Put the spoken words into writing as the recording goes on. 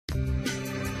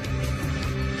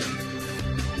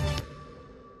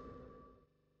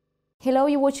Hello,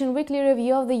 you're watching weekly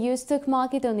review of the US stock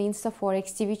market on the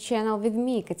ИнстаФорекс TV channel with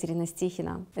me, Katerina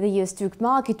Stikhina. The US stock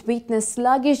market witnessed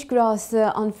sluggish growth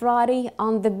on Friday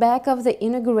on the back of the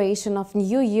inauguration of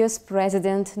new US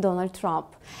President Donald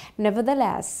Trump.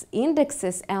 Nevertheless,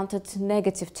 indexes entered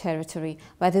negative territory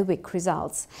by the weak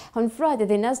results. On Friday,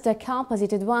 the Nasdaq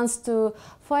Composite advanced to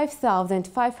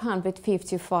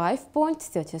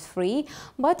 5,555.33,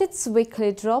 but its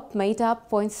weekly drop made up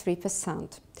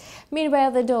 0.3%.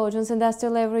 Meanwhile, the Dow Jones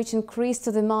Industrial Average increased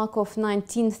to the mark of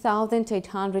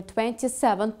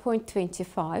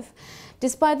 19,827.25.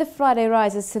 Despite the Friday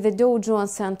rises, the Dow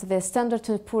Jones and the Standard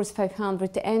 & Poor's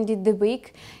 500 ended the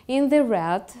week in the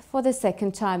red for the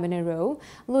second time in a row,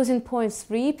 losing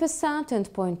 0.3%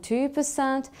 and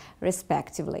 0.2%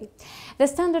 respectively. The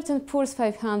Standard & Poor's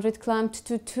 500 climbed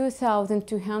to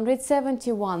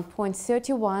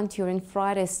 2,271.31 during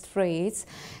Friday's trades.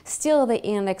 Still, the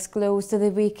index closed the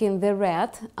week in the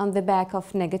red on the back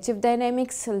of negative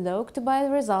dynamics logged by the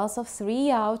results of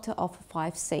 3 out of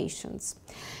 5 sessions.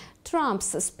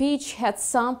 Trump's speech had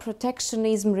some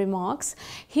protectionism remarks.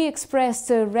 He expressed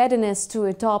a readiness to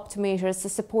adopt measures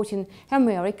supporting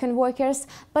American workers,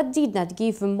 but did not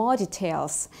give more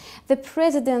details. The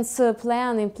president's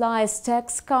plan implies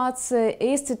tax cuts,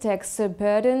 eased tax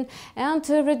burden, and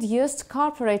a reduced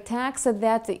corporate tax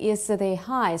that is the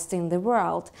highest in the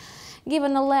world.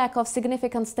 Given a lack of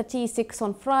significant statistics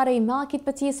on Friday, market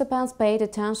participants paid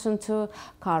attention to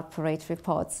corporate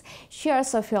reports.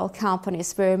 Shares of oil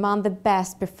companies were among the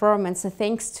best performance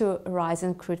thanks to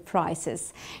rising crude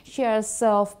prices. Shares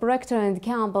of Procter &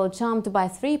 Gamble jumped by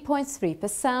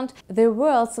 3.3%. The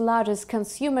world's largest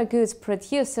consumer goods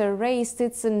producer raised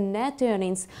its net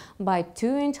earnings by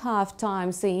 2.5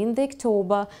 times in the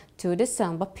October to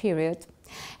December period.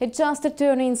 Adjusted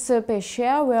earnings per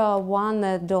share were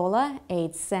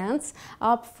 $1.08,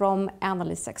 up from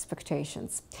analyst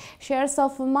expectations. Shares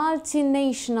of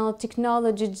multinational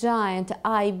technology giant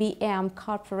IBM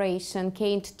Corporation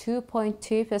gained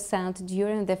 2.2%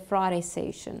 during the Friday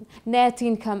session. Net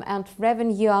income and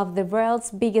revenue of the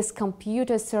world's biggest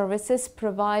computer services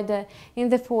provider in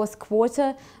the fourth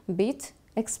quarter beat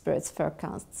experts'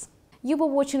 forecasts. You were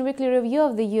watching weekly review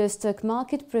of the US stock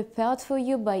market prepared for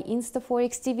you by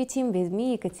ИнстаФорекс TV team with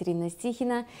me, Katerina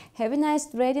Stikhina. Have a nice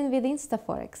trading with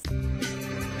ИнстаФорекс.